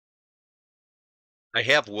I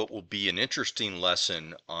have what will be an interesting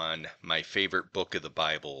lesson on my favorite book of the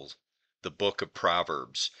Bible, the Book of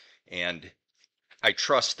Proverbs. And I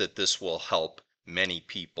trust that this will help many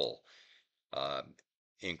people uh,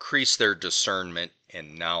 increase their discernment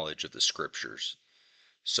and knowledge of the scriptures.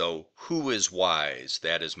 So, who is wise?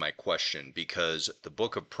 That is my question, because the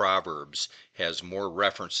book of Proverbs has more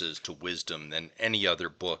references to wisdom than any other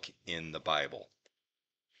book in the Bible.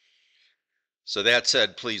 So that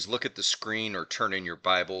said, please look at the screen or turn in your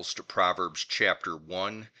Bibles to Proverbs chapter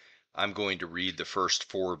 1. I'm going to read the first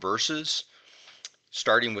 4 verses,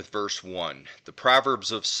 starting with verse 1. The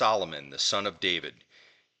Proverbs of Solomon, the son of David,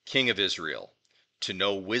 king of Israel, to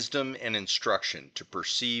know wisdom and instruction, to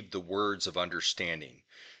perceive the words of understanding,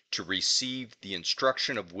 to receive the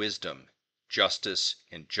instruction of wisdom, justice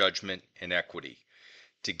and judgment and equity,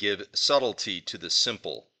 to give subtlety to the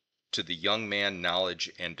simple, to the young man knowledge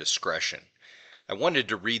and discretion. I wanted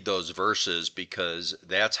to read those verses because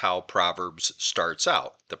that's how Proverbs starts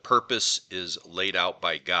out. The purpose is laid out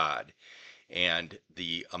by God, and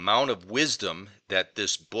the amount of wisdom that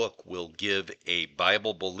this book will give a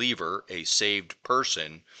Bible believer, a saved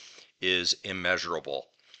person, is immeasurable.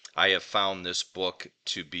 I have found this book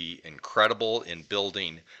to be incredible in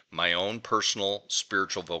building my own personal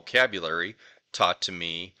spiritual vocabulary taught to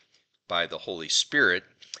me by the Holy Spirit,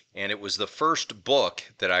 and it was the first book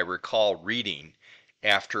that I recall reading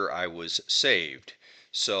after I was saved.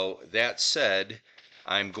 So that said,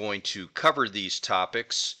 I'm going to cover these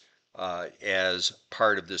topics as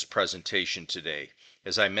part of this presentation today.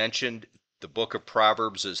 As I mentioned, the book of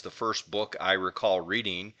Proverbs is the first book I recall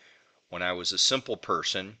reading when I was a simple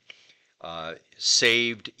person,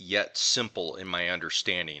 saved yet simple in my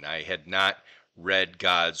understanding. I had not read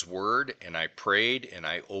God's word, and I prayed and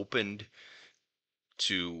I opened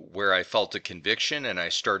to where I felt a conviction, and I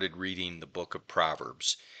started reading the book of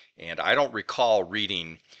Proverbs. And I don't recall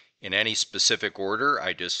reading in any specific order.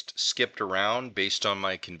 I just skipped around based on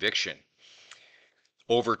my conviction.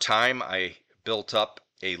 Over time, I built up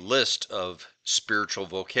a list of spiritual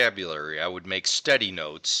vocabulary. I would make study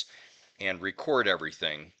notes and record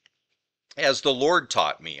everything as the Lord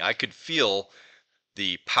taught me. I could feel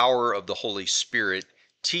the power of the Holy Spirit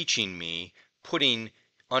teaching me, putting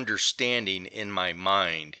understanding in my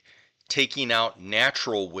mind, taking out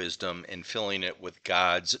natural wisdom and filling it with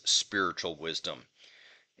God's spiritual wisdom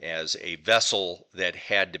as a vessel that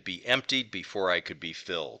had to be emptied before I could be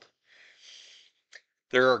filled.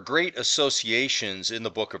 There are great associations in the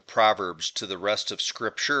book of Proverbs to the rest of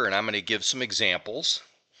Scripture, and I'm going to give some examples.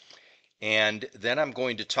 And then I'm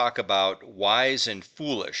going to talk about wise and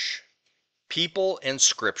foolish, people and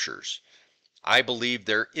scriptures. I believe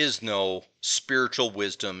there is no spiritual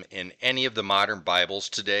wisdom in any of the modern Bibles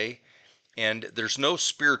today, and there's no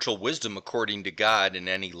spiritual wisdom according to God in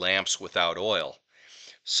any lamps without oil.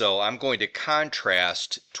 So I'm going to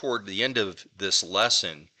contrast toward the end of this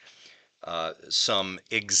lesson some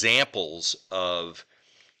examples of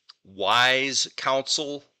wise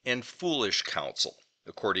counsel and foolish counsel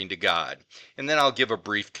according to God. And then I'll give a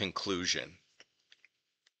brief conclusion.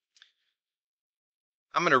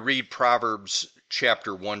 I'm going to read Proverbs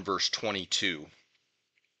chapter 1, verse 22.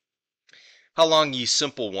 How long, ye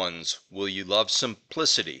simple ones, will ye love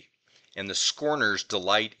simplicity? And the scorners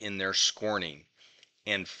delight in their scorning,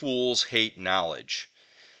 and fools hate knowledge.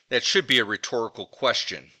 That should be a rhetorical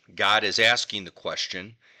question. God is asking the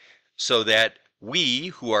question so that we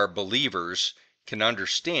who are believers can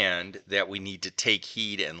understand that we need to take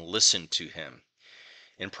heed and listen to him.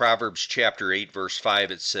 In Proverbs chapter 8, verse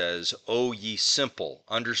 5, it says, O ye simple,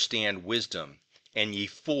 understand wisdom, and ye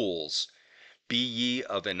fools, be ye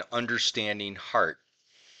of an understanding heart.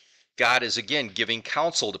 God is again giving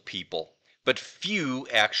counsel to people, but few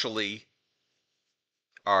actually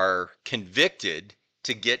are convicted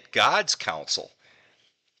to get God's counsel.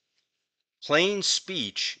 Plain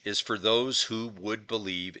speech is for those who would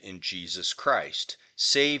believe in Jesus Christ.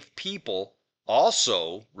 Saved people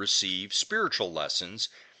also receive spiritual lessons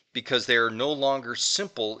because they are no longer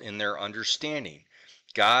simple in their understanding.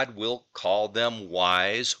 God will call them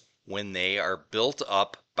wise when they are built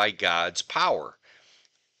up by God's power.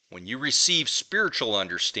 When you receive spiritual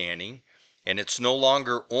understanding, and it's no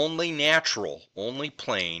longer only natural, only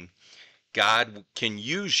plain, God can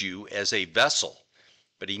use you as a vessel.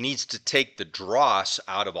 But he needs to take the dross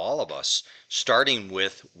out of all of us, starting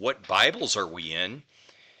with what Bibles are we in,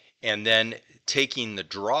 and then taking the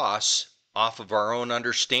dross off of our own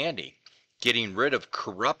understanding, getting rid of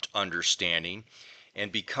corrupt understanding,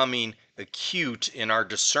 and becoming acute in our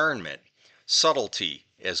discernment, subtlety,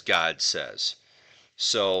 as God says.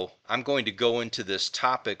 So I'm going to go into this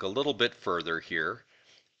topic a little bit further here,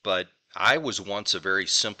 but I was once a very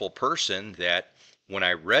simple person that when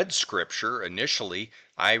I read scripture initially,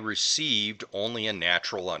 I received only a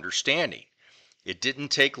natural understanding. It didn't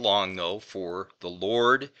take long, though, for the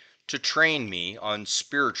Lord to train me on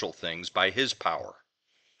spiritual things by His power.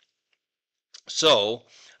 So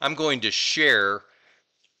I'm going to share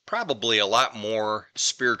probably a lot more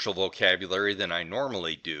spiritual vocabulary than I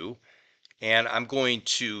normally do, and I'm going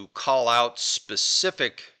to call out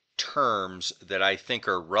specific terms that I think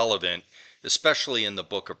are relevant, especially in the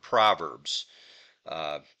book of Proverbs.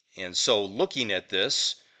 Uh, and so looking at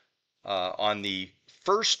this, on the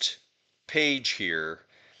first page here,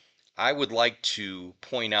 I would like to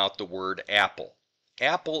point out the word apple.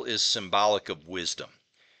 Apple is symbolic of wisdom.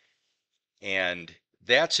 And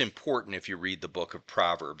that's important if you read the book of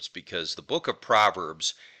Proverbs, because the book of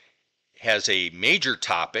Proverbs has a major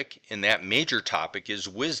topic, and that major topic is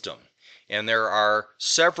wisdom. And there are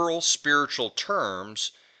several spiritual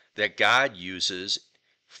terms that God uses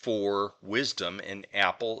for wisdom, and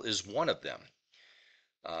apple is one of them.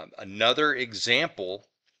 Another example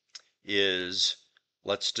is,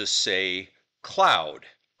 let's just say, cloud.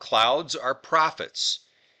 Clouds are prophets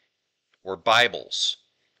or Bibles.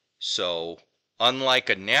 So, unlike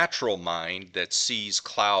a natural mind that sees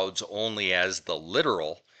clouds only as the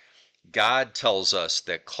literal, God tells us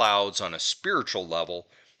that clouds on a spiritual level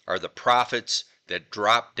are the prophets that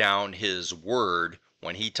drop down His word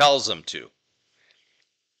when He tells them to.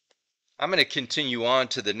 I'm going to continue on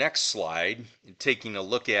to the next slide, taking a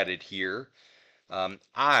look at it here.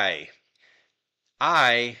 I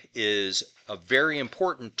is a very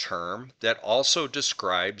important term that also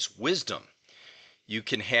describes wisdom. You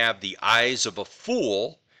can have the eyes of a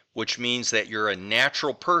fool, which means that you're a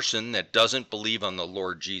natural person that doesn't believe on the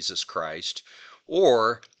Lord Jesus Christ,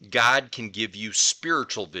 or God can give you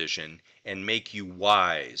spiritual vision and make you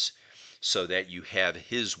wise so that you have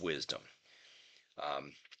His wisdom.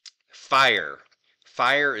 Fire.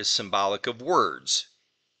 Fire is symbolic of words.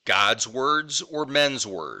 God's words or men's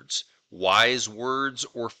words. Wise words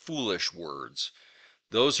or foolish words.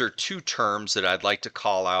 Those are two terms that I'd like to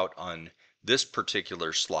call out on this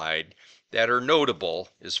particular slide that are notable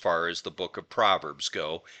as far as the book of Proverbs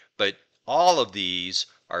go, but all of these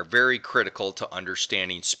are very critical to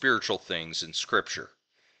understanding spiritual things in Scripture.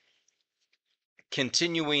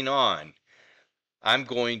 Continuing on, I'm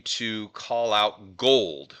going to call out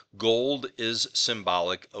gold. Gold is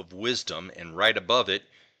symbolic of wisdom, and right above it,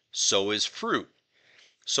 so is fruit.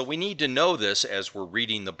 So we need to know this as we're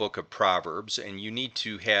reading the book of Proverbs, and you need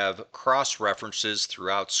to have cross-references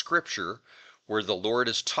throughout Scripture where the Lord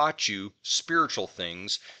has taught you spiritual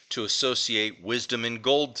things to associate wisdom and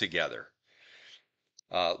gold together.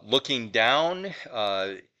 Looking down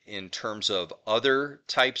in terms of other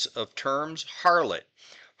types of terms, harlot.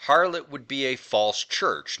 Harlot would be a false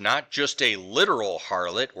church, not just a literal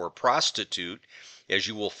harlot or prostitute, as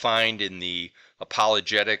you will find in the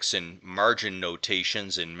apologetics and margin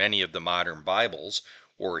notations in many of the modern Bibles,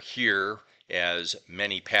 or here as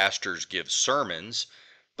many pastors give sermons,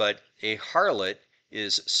 but a harlot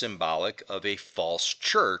is symbolic of a false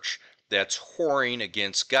church that's whoring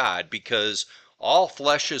against God, because all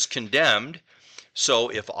flesh is condemned. So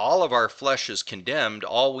if all of our flesh is condemned,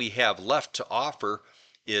 all we have left to offer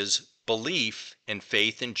is belief and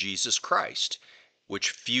faith in Jesus Christ, which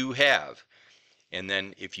few have. And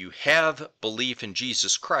then if you have belief in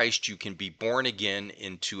Jesus Christ, you can be born again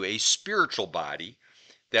into a spiritual body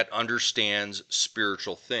that understands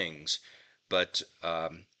spiritual things. But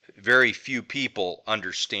very few people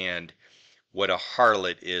understand what a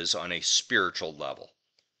harlot is on a spiritual level.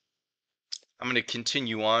 I'm going to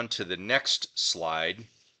continue on to the next slide.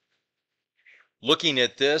 Looking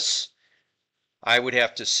at this, I would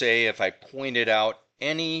have to say, if I pointed out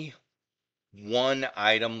any one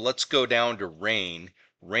item, let's go down to rain.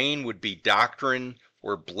 Rain would be doctrine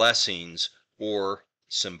or blessings, or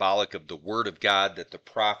symbolic of the word of God that the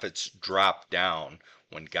prophets drop down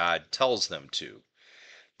when God tells them to.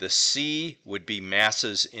 The sea would be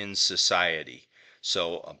masses in society.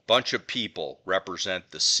 So a bunch of people represent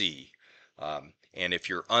the sea. And if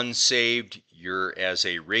you're unsaved, you're as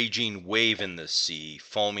a raging wave in the sea,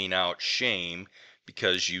 foaming out shame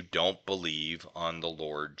because you don't believe on the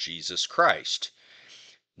Lord Jesus Christ.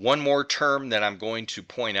 One more term that I'm going to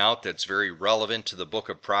point out that's very relevant to the book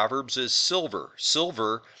of Proverbs is silver.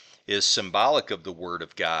 Silver is symbolic of the Word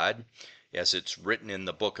of God, as it's written in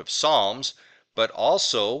the book of Psalms, but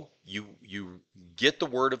also you get the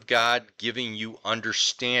Word of God giving you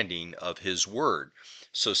understanding of His Word.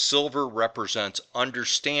 So silver represents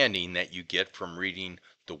understanding that you get from reading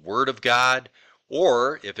the Word of God,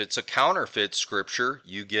 or if it's a counterfeit scripture,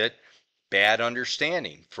 you get bad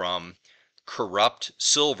understanding, from corrupt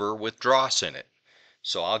silver with dross in it.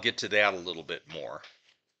 So I'll get to that a little bit more.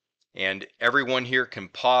 And everyone here can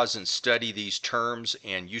pause and study these terms,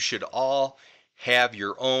 and you should all have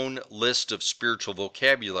your own list of spiritual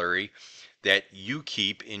vocabulary that you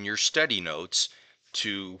keep in your study notes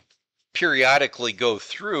to periodically go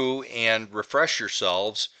through and refresh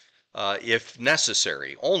yourselves if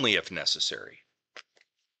necessary, only if necessary.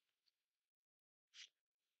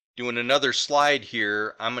 Doing another slide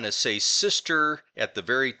here, I'm going to say sister at the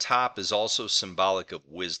very top is also symbolic of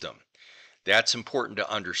wisdom. That's important to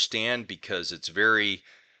understand because it's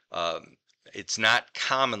it's not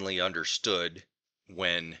commonly understood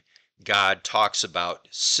when God talks about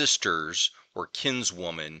sisters or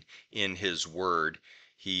kinswoman in his word.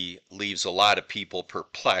 He leaves a lot of people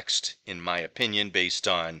perplexed, in my opinion, based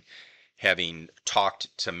on having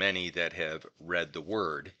talked to many that have read the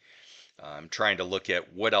word. I'm trying to look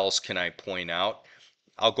at what else can I point out.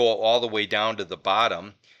 I'll go all the way down to the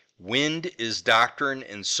bottom. Wind is doctrine,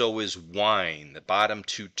 and so is wine, the bottom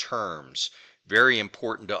two terms. Very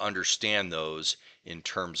important to understand those in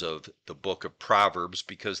terms of the book of Proverbs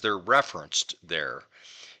because they're referenced there.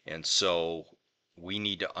 And so we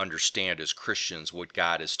need to understand as Christians what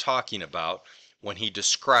God is talking about when he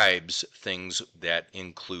describes things that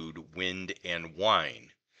include wind and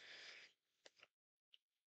wine.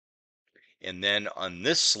 And then on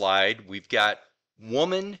this slide, we've got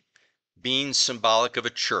woman being symbolic of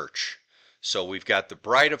a church. So we've got the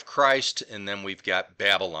bride of Christ, and then we've got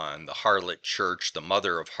Babylon, the harlot church, the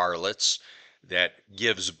mother of harlots, that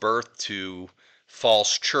gives birth to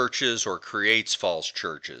false churches or creates false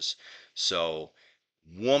churches. So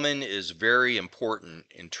woman is very important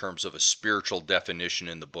in terms of a spiritual definition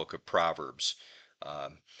in the book of Proverbs.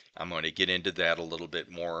 I'm going to get into that a little bit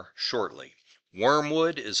more shortly.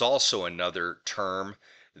 Wormwood is also another term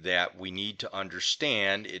that we need to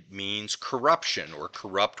understand. It means corruption or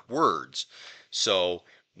corrupt words. So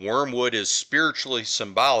wormwood is spiritually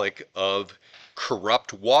symbolic of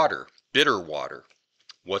corrupt water, bitter water.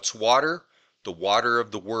 What's water? The water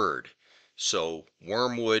of the word. So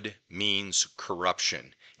wormwood means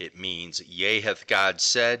corruption. It means, yea, hath God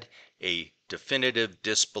said. A definitive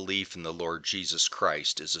disbelief in the Lord Jesus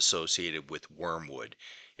Christ is associated with wormwood.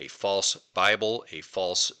 A false Bible, a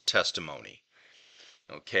false testimony.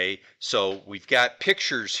 Okay, so we've got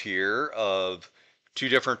pictures here of two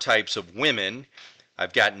different types of women.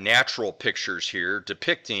 I've got natural pictures here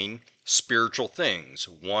depicting spiritual things.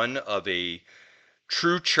 One of a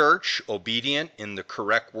true church, obedient in the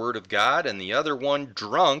correct word of God, and the other one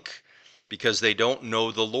drunk because they don't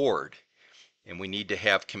know the Lord. And we need to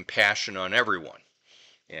have compassion on everyone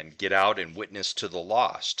and get out and witness to the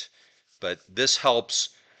lost. But this helps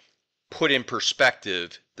put in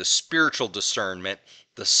perspective the spiritual discernment,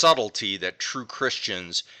 the subtlety that true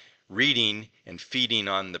Christians reading and feeding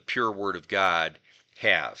on the pure Word of God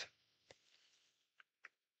have.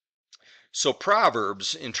 So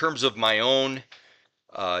Proverbs, in terms of my own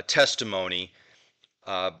testimony,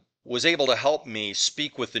 was able to help me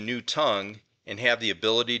speak with the new tongue and have the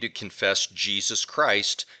ability to confess Jesus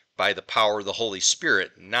Christ by the power of the Holy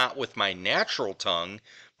Spirit, not with my natural tongue,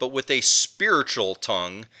 but with a spiritual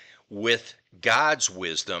tongue, with God's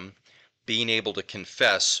wisdom, being able to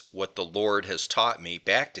confess what the Lord has taught me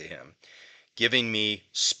back to him, giving me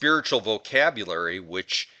spiritual vocabulary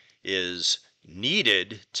which is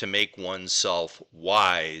needed to make oneself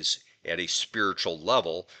wise at a spiritual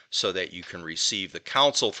level so that you can receive the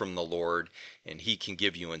counsel from the Lord and he can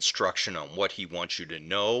give you instruction on what he wants you to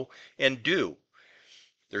know and do.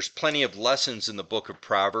 There's plenty of lessons in the book of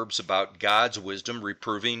Proverbs about God's wisdom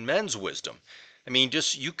reproving men's wisdom. I mean,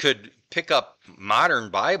 just you could pick up modern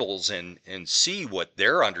Bibles and see what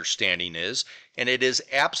their understanding is, and it is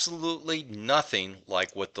absolutely nothing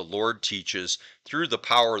like what the Lord teaches through the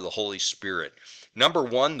power of the Holy Spirit. Number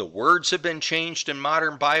one, the words have been changed in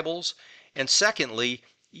modern Bibles, and secondly,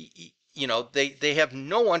 you know, they have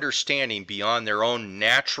no understanding beyond their own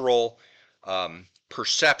natural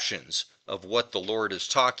perceptions of what the Lord is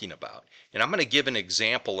talking about. And I'm going to give an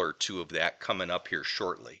example or two of that coming up here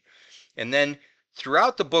shortly. And then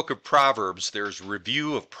throughout the book of Proverbs, there's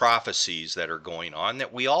review of prophecies that are going on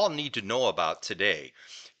that we all need to know about today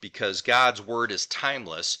because God's word is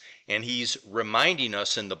timeless and he's reminding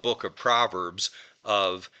us in the book of Proverbs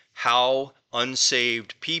of how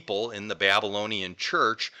unsaved people in the Babylonian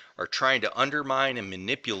church are trying to undermine and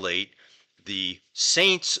manipulate the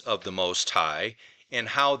saints of the Most High and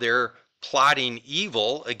how they're plotting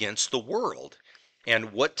evil against the world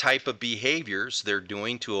and what type of behaviors they're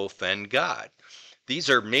doing to offend God. These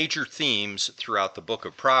are major themes throughout the book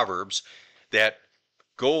of Proverbs that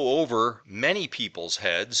go over many people's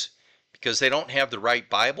heads because they don't have the right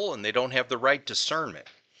Bible and they don't have the right discernment.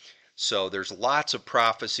 So there's lots of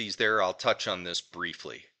prophecies there. I'll touch on this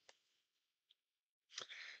briefly.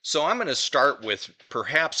 So I'm going to start with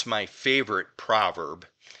perhaps my favorite proverb,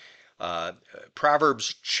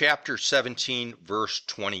 Proverbs chapter 17, verse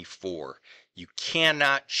 24. You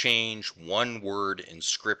cannot change one word in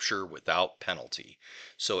Scripture without penalty.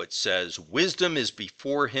 So it says, wisdom is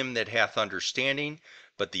before him that hath understanding,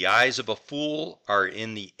 but the eyes of a fool are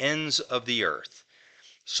in the ends of the earth.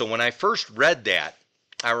 So when I first read that,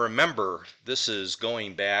 I remember this is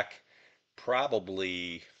going back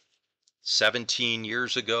probably 17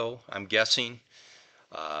 years ago, I'm guessing.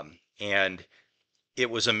 And it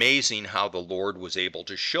was amazing how the Lord was able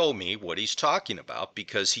to show me what he's talking about,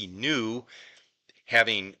 because he knew,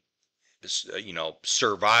 having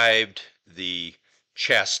survived the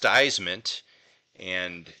chastisement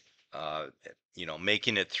and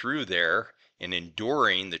making it through there and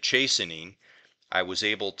enduring the chastening, I was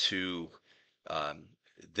able to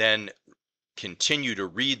then continue to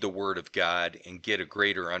read the Word of God and get a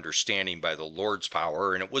greater understanding by the Lord's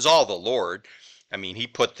power. And it was all the Lord. I mean, he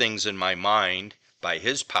put things in my mind by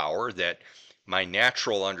his power that my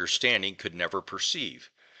natural understanding could never perceive.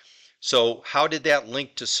 So how did that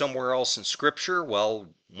link to somewhere else in Scripture? Well,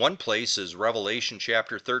 one place is Revelation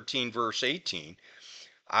chapter 13, verse 18.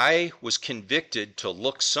 I was convicted to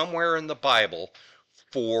look somewhere in the Bible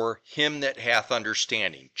for him that hath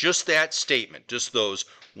understanding. Just that statement, just those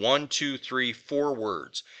 1, 2, 3, 4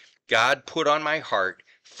 words. God put on my heart,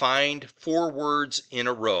 find 4 words in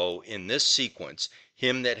a row in this sequence,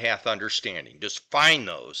 him that hath understanding. Just find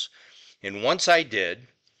those. And once I did,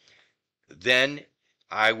 then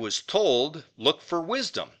I was told, look for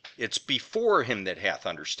wisdom. It's before him that hath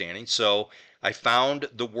understanding. So I found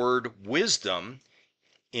the word wisdom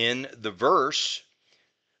in the verse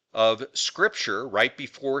of Scripture right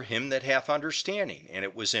before him that hath understanding. And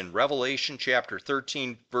it was in Revelation chapter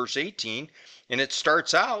 13, verse 18. And it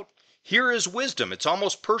starts out, here is wisdom. It's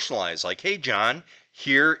almost personalized, like, hey, John,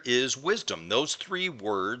 here is wisdom. Those 3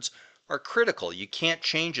 words are critical. You can't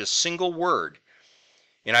change a single word.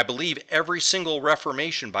 And I believe every single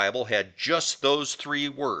Reformation Bible had just those 3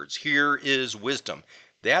 words. Here is wisdom.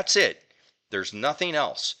 That's it. There's nothing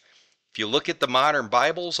else. If you look at the modern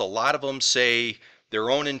Bibles, a lot of them say their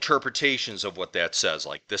own interpretations of what that says,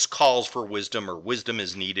 like this calls for wisdom, or wisdom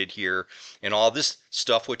is needed here, and all this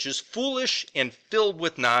stuff, which is foolish and filled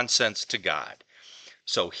with nonsense to God.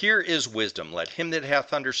 So here is wisdom. Let him that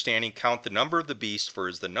hath understanding count the number of the beast, for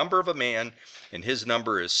is the number of a man, and his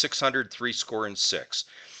number is 666.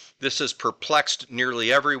 This has perplexed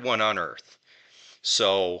nearly everyone on earth.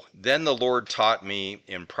 So then the Lord taught me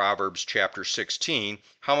in Proverbs chapter 16,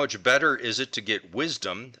 how much better is it to get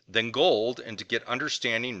wisdom than gold, and to get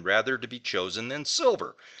understanding rather to be chosen than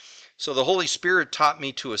silver. So the Holy Spirit taught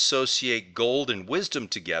me to associate gold and wisdom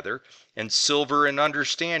together, and silver and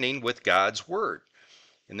understanding with God's word.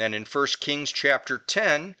 And then in 1 Kings chapter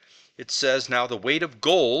 10, it says, now the weight of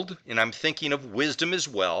gold, and I'm thinking of wisdom as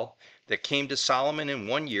well, that came to Solomon in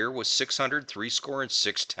 1 year was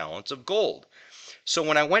 666 talents of gold. So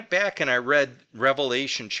when I went back and I read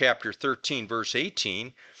Revelation chapter 13, verse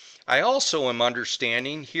 18, I also am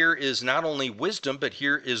understanding here is not only wisdom, but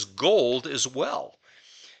here is gold as well.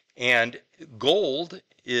 And gold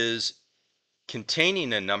is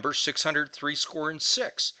containing a number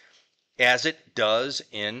 666, as it does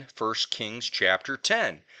in 1 Kings chapter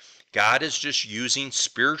 10. God is just using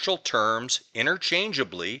spiritual terms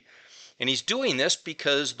interchangeably, and he's doing this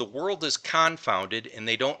because the world is confounded and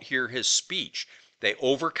they don't hear his speech. They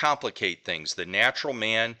overcomplicate things. The natural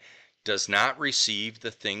man does not receive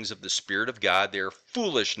the things of the Spirit of God. They are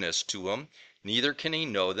foolishness to him. Neither can he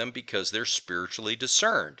know them because they're spiritually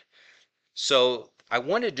discerned. So I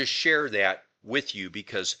wanted to share that with you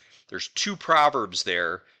because there's 2 proverbs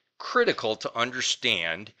there critical to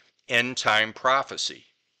understand end time prophecy.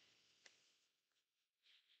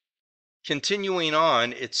 Continuing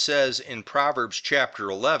on, it says in Proverbs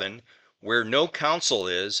chapter 11, where no counsel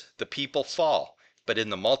is, the people fall, but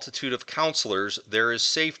in the multitude of counselors there is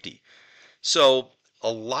safety. So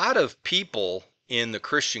a lot of people in the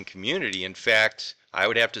Christian community, in fact, I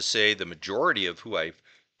would have to say the majority of who I've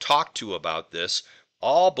talked to about this,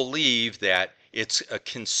 all believe that it's a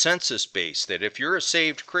consensus base, that if you're a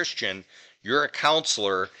saved Christian, you're a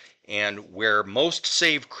counselor, and where most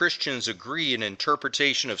saved Christians agree in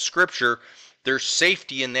interpretation of Scripture, there's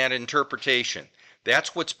safety in that interpretation.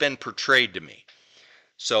 That's what's been portrayed to me.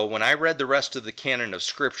 So when I read the rest of the canon of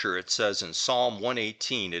Scripture, it says in Psalm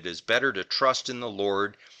 118, it is better to trust in the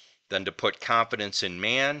Lord than to put confidence in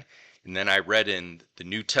man. And then I read in the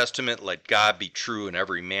New Testament, let God be true and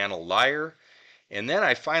every man a liar. And then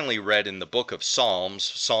I finally read in the book of Psalms,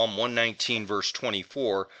 Psalm 119, verse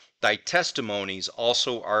 24, thy testimonies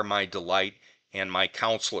also are my delight and my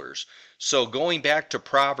counselors. So going back to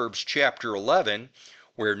Proverbs chapter 11,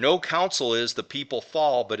 where no counsel is, the people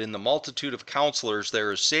fall, but in the multitude of counselors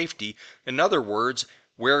there is safety. In other words,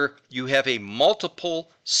 where you have a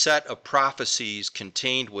multiple set of prophecies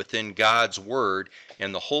contained within God's Word,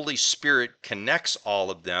 and the Holy Spirit connects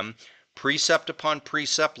all of them, precept upon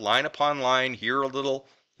precept, line upon line, here a little,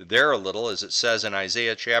 there a little, as it says in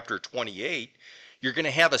Isaiah chapter 28, you're going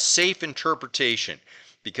to have a safe interpretation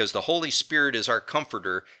because the Holy Spirit is our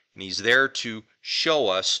comforter, and He's there to show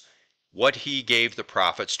us what He gave the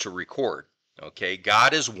prophets to record. Okay,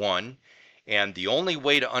 God is one, and the only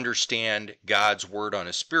way to understand God's Word on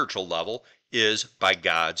a spiritual level is by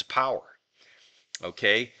God's power.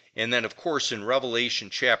 Okay, and then of course in Revelation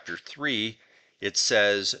chapter 3, it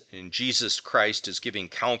says, and Jesus Christ is giving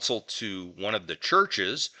counsel to one of the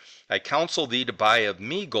churches, I counsel thee to buy of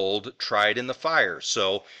me gold tried in the fire.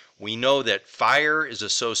 So we know that fire is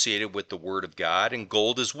associated with the Word of God and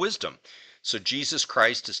gold is wisdom. So Jesus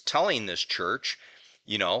Christ is telling this church,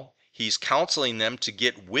 He's counseling them to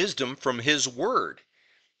get wisdom from His Word,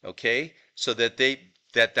 okay, so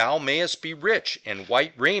that thou mayest be rich, and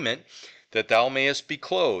white raiment, that thou mayest be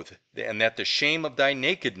clothed, and that the shame of thy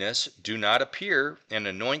nakedness do not appear, and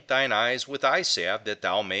anoint thine eyes with eye salve, that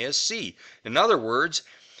thou mayest see. In other words,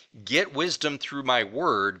 get wisdom through my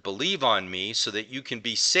word, believe on me, so that you can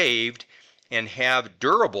be saved and have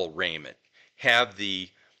durable raiment, have the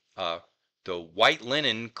white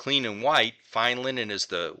linen clean and white. Fine linen is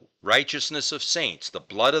the righteousness of saints, the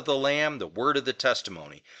blood of the Lamb, the word of the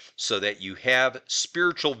testimony, so that you have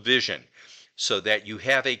spiritual vision, so that you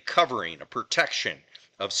have a covering, a protection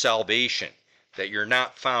of salvation, that you're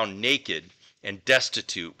not found naked and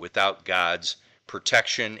destitute without God's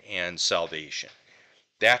protection and salvation.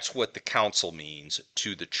 That's what the counsel means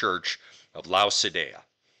to the church of Laodicea.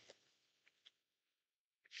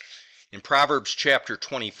 In Proverbs chapter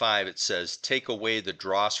 25 it says, take away the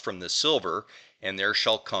dross from the silver, and there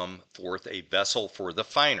shall come forth a vessel for the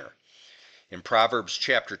finer. In Proverbs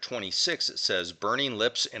chapter 26 it says, burning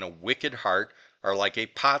lips and a wicked heart are like a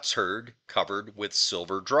potsherd covered with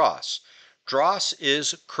silver dross. Dross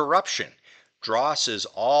is corruption. Dross is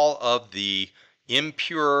all of the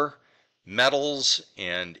impure metals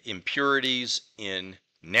and impurities in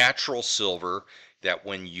natural silver, that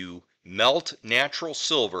when you melt natural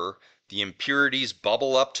silver, the impurities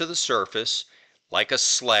bubble up to the surface like a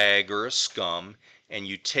slag or a scum, and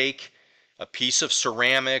you take a piece of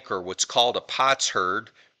ceramic or what's called a potsherd,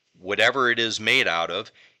 whatever it is made out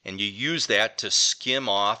of, and you use that to skim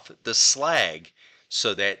off the slag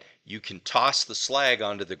so that you can toss the slag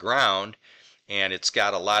onto the ground, and it's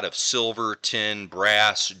got a lot of silver, tin,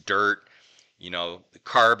 brass, dirt,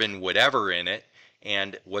 carbon, whatever in it,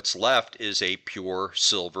 and what's left is a pure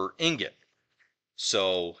silver ingot.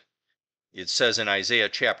 So it says in Isaiah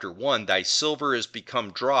chapter 1, thy silver is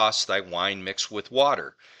become dross, thy wine mixed with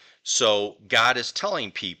water. So God is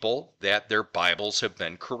telling people that their Bibles have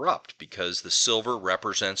been corrupt because the silver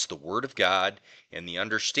represents the Word of God and the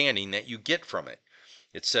understanding that you get from it.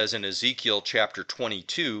 It says in Ezekiel chapter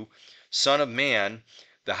 22, Son of man,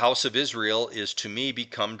 the house of Israel is to me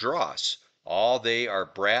become dross. All they are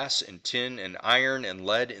brass and tin and iron and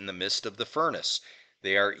lead in the midst of the furnace.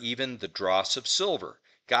 They are even the dross of silver.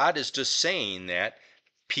 God is just saying that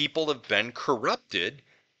people have been corrupted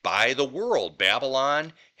by the world.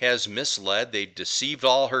 Babylon has misled. They've deceived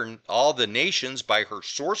all the nations by her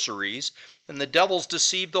sorceries, and the devil's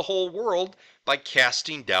deceived the whole world by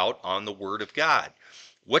casting doubt on the Word of God.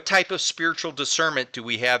 What type of spiritual discernment do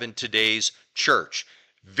we have in today's church?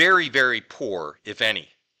 Very, very poor, if any.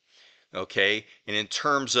 Okay? And in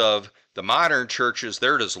terms of the modern churches,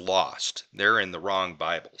 they're just lost. They're in the wrong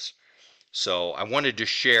Bibles. So I wanted to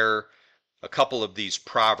share a couple of these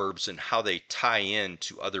proverbs and how they tie in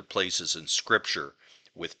to other places in Scripture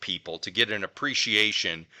with people to get an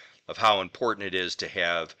appreciation of how important it is to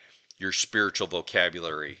have your spiritual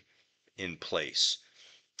vocabulary in place.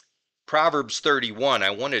 Proverbs 31, I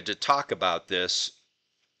wanted to talk about this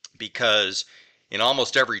because in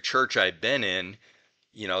almost every church I've been in,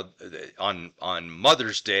 on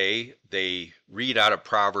Mother's Day, they read out of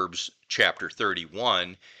Proverbs chapter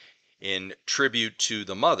 31 in tribute to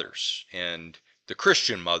the mothers, and the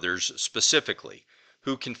Christian mothers specifically.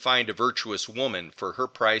 Who can find a virtuous woman? For her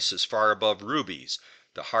price is far above rubies.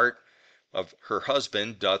 The heart of her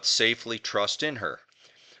husband doth safely trust in her,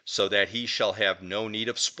 so that he shall have no need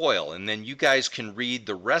of spoil. And then you guys can read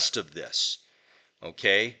the rest of this,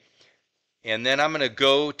 okay? And then I'm going to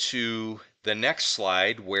go to the next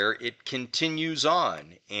slide where it continues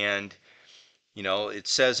on. And, it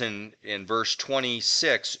says in verse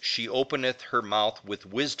 26, she openeth her mouth with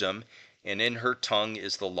wisdom, and in her tongue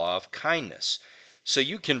is the law of kindness. So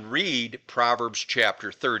you can read Proverbs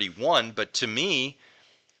chapter 31, but to me,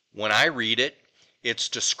 when I read it, it's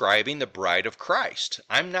describing the bride of Christ.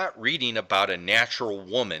 I'm not reading about a natural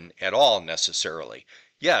woman at all necessarily.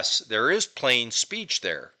 Yes, there is plain speech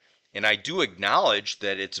there, and I do acknowledge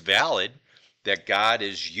that it's valid that God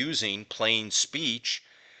is using plain speech,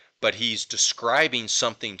 but he's describing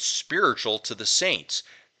something spiritual to the saints,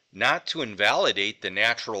 not to invalidate the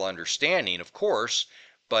natural understanding, of course,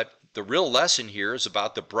 but the real lesson here is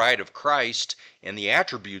about the bride of Christ and the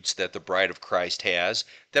attributes that the bride of Christ has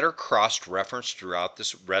that are cross-referenced throughout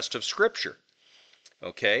this rest of Scripture.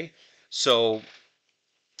 Okay, so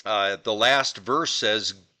the last verse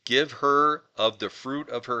says, give her of the fruit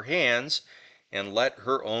of her hands, and let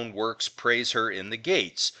her own works praise her in the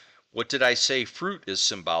gates. What did I say fruit is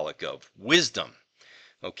symbolic of? Wisdom.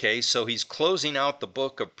 Okay, so he's closing out the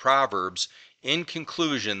book of Proverbs. In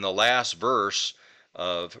conclusion, the last verse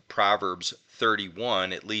of Proverbs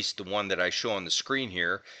 31, at least the one that I show on the screen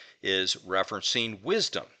here, is referencing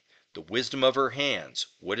wisdom, the wisdom of her hands.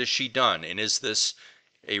 What has she done? And is this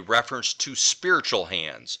a reference to spiritual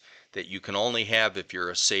hands that you can only have if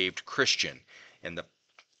you're a saved Christian? And the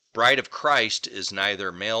bride of Christ is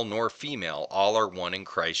neither male nor female. All are one in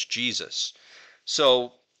Christ Jesus.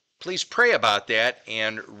 So please pray about that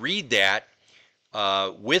and read that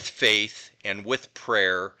with faith and with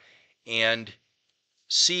prayer, and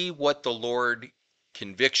see what the Lord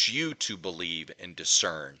convicts you to believe and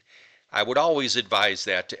discern. I would always advise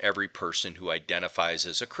that to every person who identifies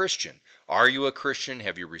as a Christian. Are you a Christian?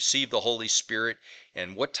 Have you received the Holy Spirit?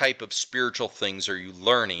 And what type of spiritual things are you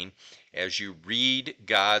learning as you read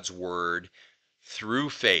God's Word through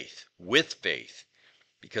faith, with faith?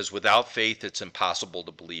 Because without faith, it's impossible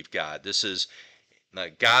to believe God.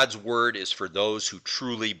 God's Word is for those who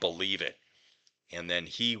truly believe it. And then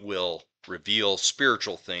He will reveal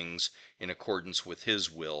spiritual things in accordance with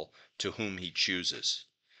His will to whom He chooses.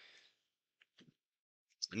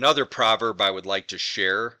 Another proverb I would like to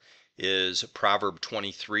share is Proverb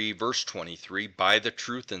 23, verse 23, buy the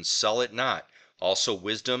truth and sell it not, also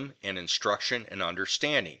wisdom and instruction and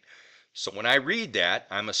understanding. So when I read that,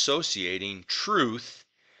 I'm associating truth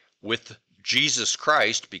with Jesus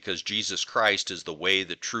Christ, because Jesus Christ is the way,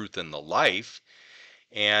 the truth, and the life,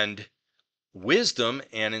 and wisdom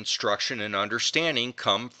and instruction and understanding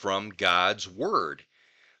come from God's Word.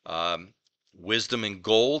 Wisdom and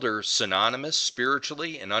gold are synonymous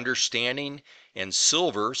spiritually, and understanding and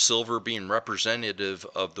silver being representative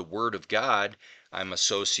of the Word of God, I'm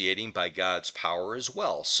associating by God's power as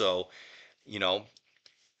well. So,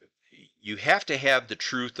 you have to have the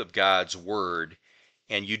truth of God's Word,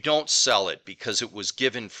 and you don't sell it because it was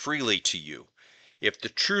given freely to you. If the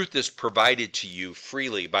truth is provided to you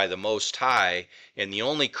freely by the Most High, and the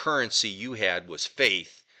only currency you had was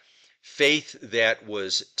faith that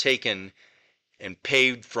was taken and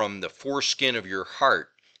paid from the foreskin of your heart,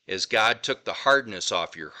 as God took the hardness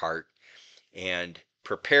off your heart and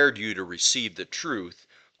prepared you to receive the truth,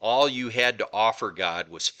 all you had to offer God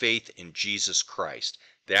was faith in Jesus Christ.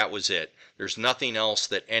 That was it. There's nothing else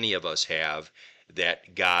that any of us have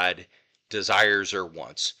that God desires or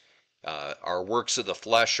wants. Our works of the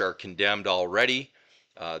flesh are condemned already.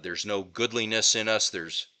 There's no goodliness in us.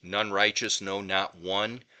 There's none righteous, no, not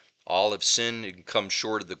one. All have sinned and come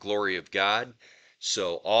short of the glory of God.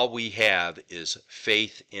 So all we have is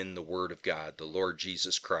faith in the Word of God, the Lord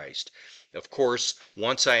Jesus Christ. Of course,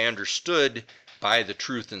 once I understood buy the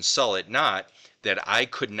truth and sell it not, that I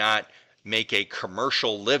could not make a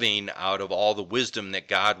commercial living out of all the wisdom that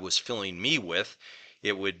God was filling me with,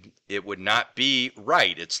 it would not be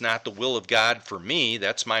right. It's not the will of God for me.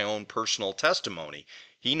 That's my own personal testimony.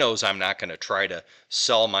 He knows I'm not going to try to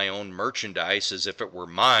sell my own merchandise as if it were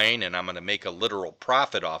mine and I'm going to make a literal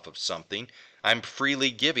profit off of something. I'm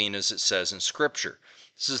freely giving, as it says in Scripture.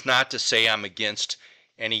 This is not to say I'm against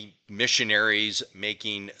any missionaries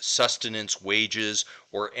making sustenance wages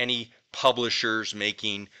or any publishers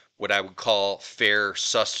making what I would call fair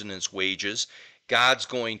sustenance wages. God's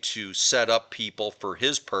going to set up people for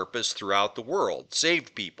His purpose throughout the world,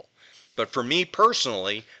 save people. But for me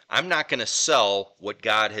personally, I'm not going to sell what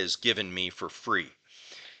God has given me for free.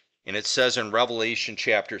 And it says in Revelation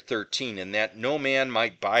chapter 13, and that no man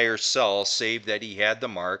might buy or sell save that he had the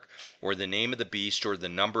mark or the name of the beast or the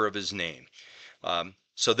number of his name.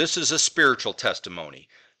 So this is a spiritual testimony.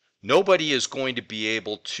 Nobody is going to be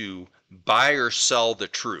able to buy or sell the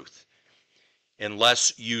truth.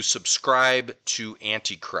 unless you subscribe to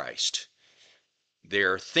Antichrist.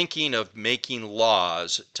 They're thinking of making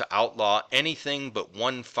laws to outlaw anything but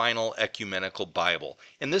one final ecumenical Bible.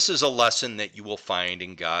 And this is a lesson that you will find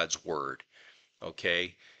in God's Word.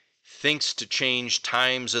 Okay? Thinks to change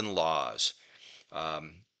times and laws.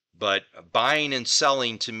 But buying and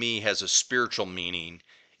selling to me has a spiritual meaning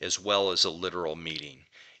as well as a literal meaning.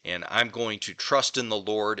 And I'm going to trust in the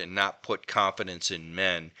Lord and not put confidence in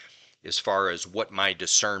men as far as what my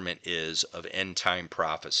discernment is of end time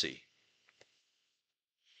prophecy.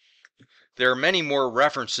 There are many more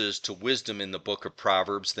references to wisdom in the book of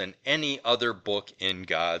Proverbs than any other book in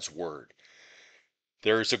God's Word.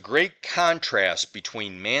 There is a great contrast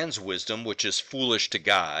between man's wisdom, which is foolish to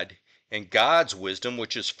God, and God's wisdom,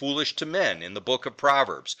 which is foolish to men in the book of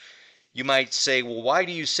Proverbs. You might say, well, why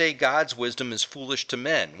do you say God's wisdom is foolish to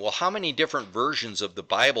men? Well, how many different versions of the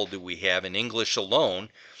Bible do we have in English alone?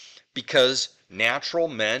 Because natural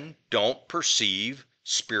men don't perceive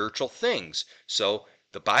spiritual things. So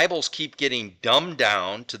the Bibles keep getting dumbed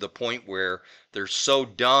down to the point where they're so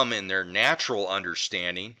dumb in their natural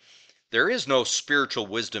understanding. There is no spiritual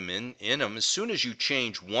wisdom in them. As soon as you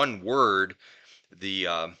change one word,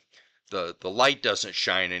 the light doesn't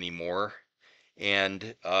shine anymore,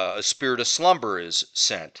 and a spirit of slumber is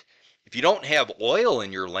sent. If you don't have oil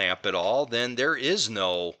in your lamp at all, then there is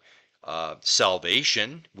no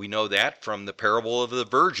salvation. We know that from the parable of the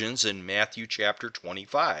virgins in Matthew chapter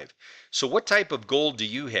 25. So what type of gold do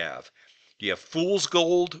you have? Do you have fool's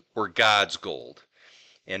gold or God's gold?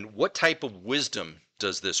 And what type of wisdom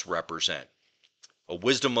does this represent? A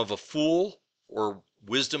wisdom of a fool or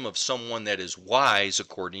wisdom of someone that is wise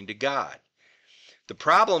according to God? The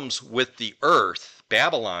problems with the earth,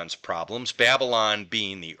 Babylon's problems, Babylon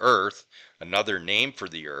being the earth, another name for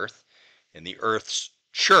the earth, and the earth's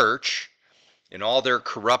church, and all their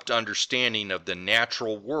corrupt understanding of the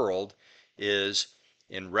natural world, is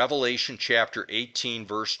in Revelation chapter 18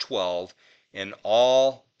 verse 12, and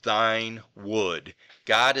all thine wood.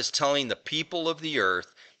 God is telling the people of the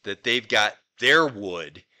earth that they've got their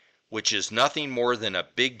wood, which is nothing more than a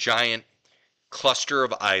big giant cluster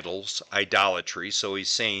of idols, idolatry. So he's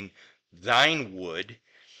saying thine wood.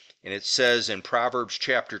 And it says in Proverbs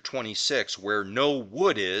chapter 26, where no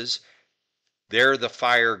wood is, there the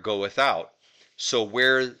fire goeth out. So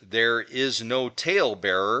where there is no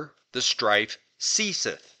talebearer, the strife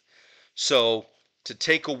ceaseth. So to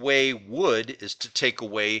take away wood is to take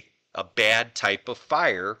away a bad type of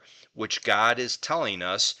fire, which God is telling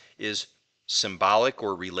us is symbolic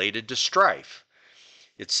or related to strife.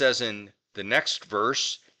 It says in the next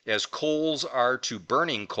verse, as coals are to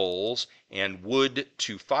burning coals and wood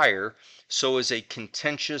to fire, so is a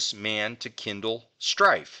contentious man to kindle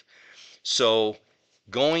strife. So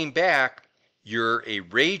going back, you're a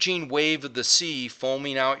raging wave of the sea,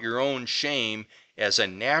 foaming out your own shame. As a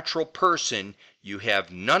natural person, you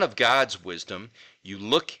have none of God's wisdom. You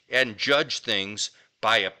look and judge things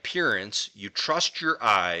by appearance. You trust your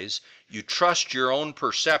eyes. You trust your own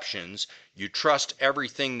perceptions. You trust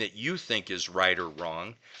everything that you think is right or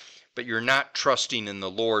wrong. But you're not trusting in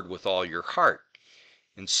the Lord with all your heart.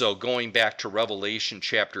 And so going back to Revelation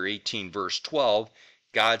chapter 18 verse 12,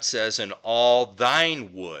 God says, and all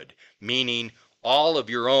thine wood, meaning all of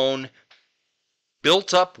your own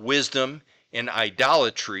built up wisdom and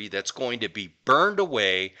idolatry that's going to be burned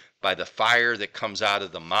away by the fire that comes out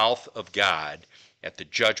of the mouth of God at the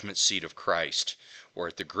judgment seat of Christ, or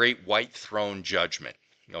at the great white throne judgment.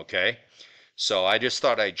 Okay? So I just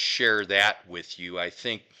thought I'd share that with you. I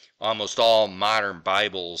think almost all modern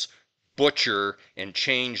Bibles butcher and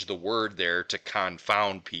change the word there to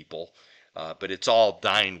confound people. But it's all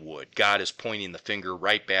thine wood. God is pointing the finger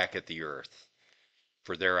right back at the earth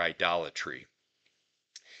for their idolatry.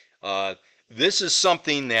 This is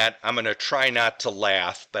something that I'm going to try not to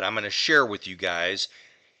laugh, but I'm going to share with you guys.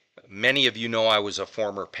 Many of you know I was a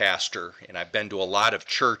former pastor, and I've been to a lot of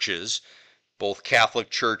churches, both Catholic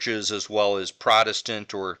churches as well as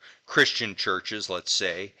Protestant or Christian churches, let's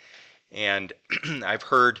say. And I've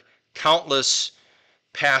heard countless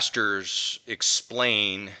pastors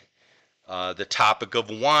explain the topic of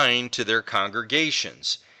wine to their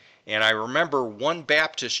congregations. And I remember one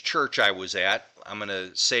Baptist church I was at, I'm going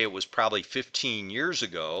to say it was probably 15 years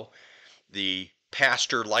ago, the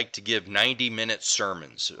pastor liked to give 90-minute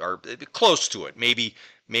sermons, or close to it. Maybe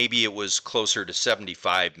it was closer to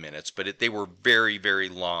 75 minutes, but they were very, very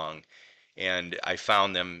long. And I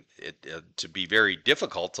found them to be very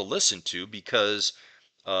difficult to listen to because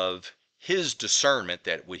of his discernment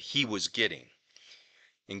that he was getting.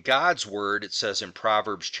 In God's word, it says in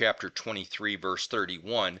Proverbs chapter 23, verse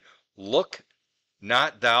 31, look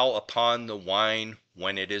Not thou upon the wine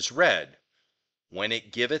when it is red, when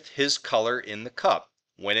it giveth his color in the cup,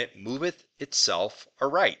 when it moveth itself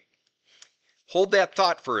aright. Hold that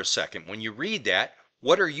thought for a second. When you read that,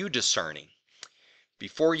 what are you discerning?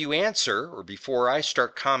 Before you answer, or before I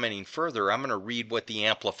start commenting further, I'm going to read what the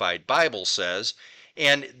Amplified Bible says.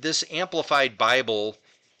 And this Amplified Bible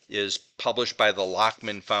is published by the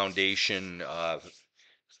Lockman Foundation.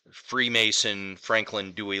 Freemason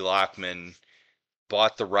Franklin Dewey Lockman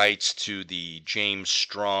bought the rights to the James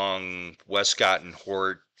Strong, Westcott and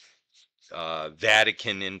Hort,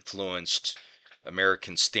 Vatican-influenced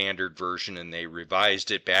American Standard Version, and they revised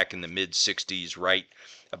it back in the mid-60s, right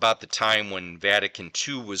about the time when Vatican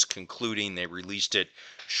II was concluding. They released it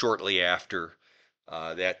shortly after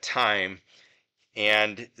that time,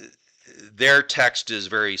 and their text is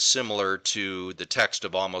very similar to the text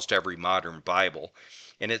of almost every modern Bible.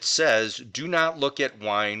 And it says, do not look at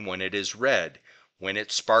wine when it is red, when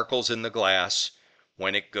it sparkles in the glass,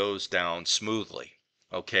 when it goes down smoothly.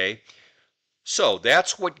 Okay? So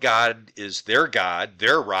that's what God is,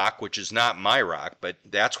 their rock, which is not my rock, but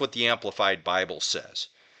that's what the Amplified Bible says.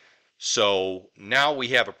 So now we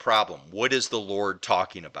have a problem. What is the Lord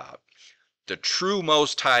talking about? The true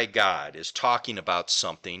Most High God is talking about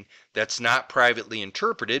something that's not privately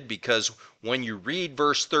interpreted, because when you read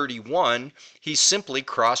verse 31, he's simply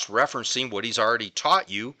cross-referencing what he's already taught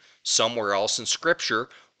you somewhere else in Scripture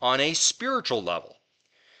on a spiritual level.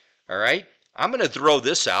 All right? I'm going to throw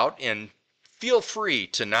this out, and feel free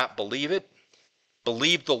to not believe it.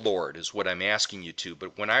 Believe the Lord is what I'm asking you to.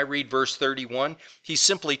 But when I read verse 31, he's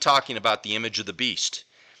simply talking about the image of the beast,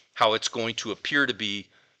 how it's going to appear to be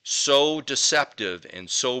so deceptive and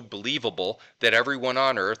so believable that everyone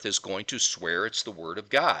on earth is going to swear it's the Word of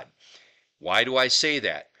God. Why do I say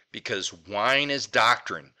that? Because wine is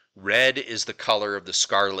doctrine. Red is the color of the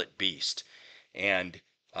scarlet beast. And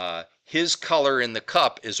his color in the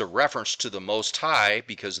cup is a reference to the Most High,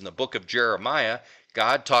 because in the book of Jeremiah,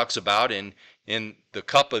 God talks about in the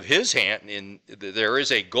cup of his hand, there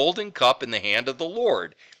is a golden cup in the hand of the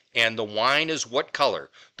Lord. And the wine is what color?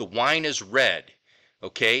 The wine is red.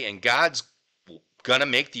 Okay, and God's gonna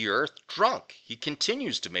make the earth drunk. He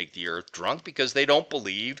continues to make the earth drunk because they don't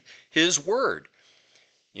believe his word.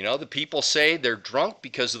 You know, the people say they're drunk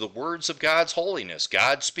because of the words of God's holiness.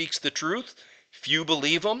 God speaks the truth. Few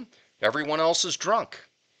believe him. Everyone else is drunk.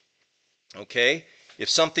 Okay, if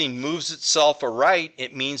something moves itself aright,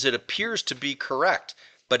 it means it appears to be correct,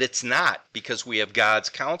 but it's not, because we have God's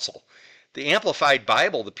counsel. The Amplified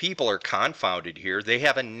Bible, the people are confounded here. They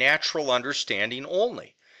have a natural understanding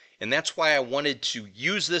only. And that's why I wanted to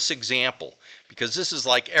use this example, because this is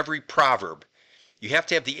like every proverb. You have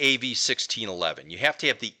to have the AV1611. You have to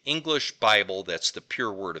have the English Bible that's the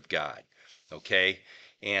pure Word of God. Okay?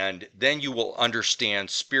 And then you will understand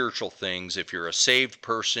spiritual things if you're a saved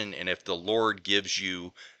person, and if the Lord gives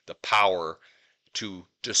you the power to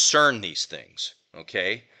discern these things.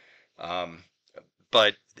 Okay?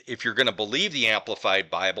 But if you're going to believe the Amplified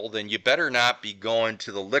Bible, then you better not be going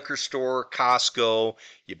to the liquor store, Costco.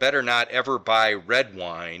 You better not ever buy red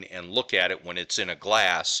wine and look at it when it's in a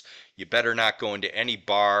glass. You better not go into any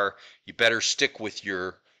bar. You better stick with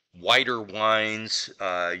your whiter wines,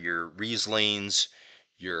 your Rieslings,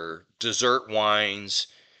 your dessert wines,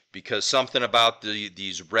 because something about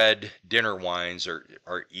these red dinner wines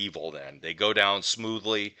are evil then. They go down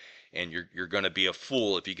smoothly, and you're going to be a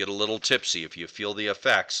fool if you get a little tipsy, if you feel the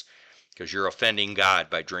effects, because you're offending God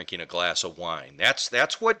by drinking a glass of wine.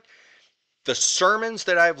 That's what the sermons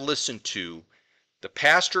that I've listened to, the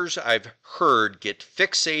pastors I've heard get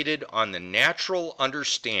fixated on the natural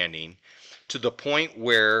understanding to the point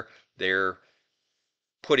where they're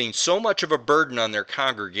putting so much of a burden on their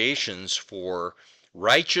congregations for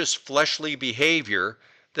righteous fleshly behavior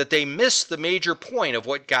that they miss the major point of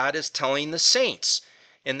what God is telling the saints.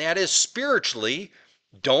 And that is, spiritually,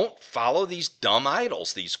 don't follow these dumb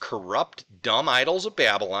idols, these corrupt, dumb idols of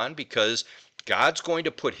Babylon, because God's going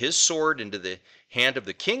to put his sword into the hand of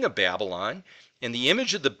the king of Babylon, and the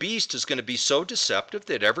image of the beast is going to be so deceptive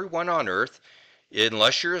that everyone on earth,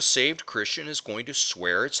 unless you're a saved Christian, is going to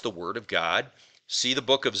swear it's the Word of God. See the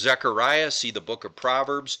book of Zechariah, see the book of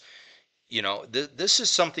Proverbs. You know, this is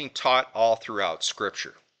something taught all throughout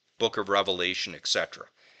Scripture, book of Revelation, etc.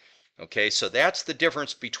 Okay, so that's the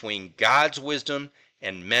difference between God's wisdom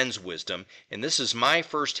and men's wisdom. And this is my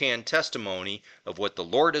firsthand testimony of what the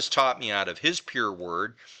Lord has taught me out of his pure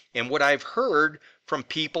word, and what I've heard from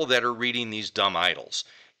people that are reading these dumb idols.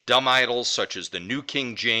 Dumb idols such as the New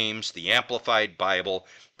King James, the Amplified Bible,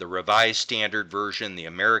 the Revised Standard Version, the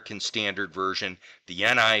American Standard Version, the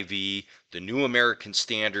NIV, the New American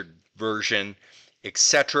Standard Version,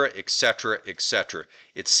 etc., etc., etc.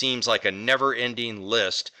 It seems like a never-ending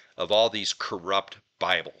list of all these corrupt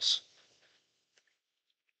Bibles.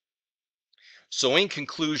 So in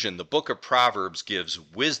conclusion, the book of Proverbs gives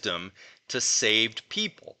wisdom to saved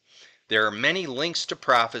people. There are many links to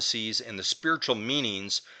prophecies, and the spiritual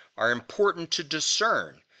meanings are important to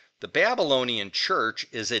discern. The Babylonian church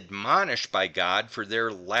is admonished by God for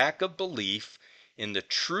their lack of belief in the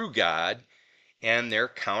true God and their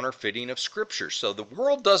counterfeiting of Scripture. So the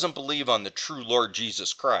world doesn't believe on the true Lord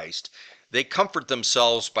Jesus Christ. They comfort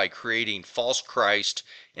themselves by creating false Christ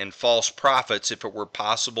and false prophets, if it were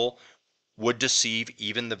possible, would deceive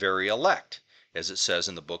even the very elect, as it says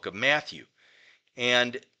in the book of Matthew.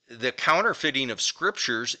 And the counterfeiting of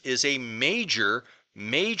scriptures is a major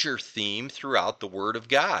theme throughout the Word of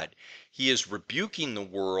God. He is rebuking the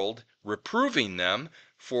world, reproving them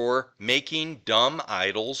for making dumb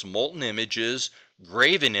idols, molten images,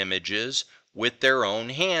 graven images with their own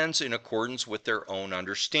hands in accordance with their own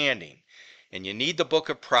understanding. And you need the book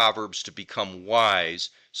of Proverbs to become wise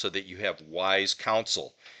so that you have wise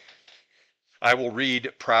counsel. I will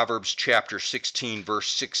read Proverbs chapter 16,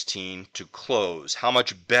 verse 16 to close. How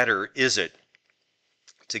much better is it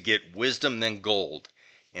to get wisdom than gold,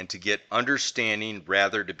 and to get understanding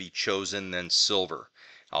rather to be chosen than silver?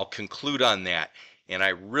 I'll conclude on that, and I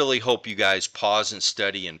really hope you guys pause and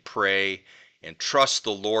study and pray and trust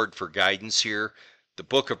the Lord for guidance here. The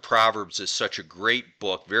book of Proverbs is such a great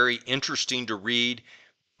book, very interesting to read,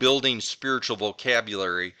 building spiritual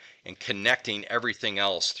vocabulary, and connecting everything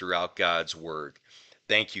else throughout God's Word.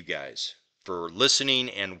 Thank you guys for listening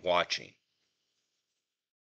and watching.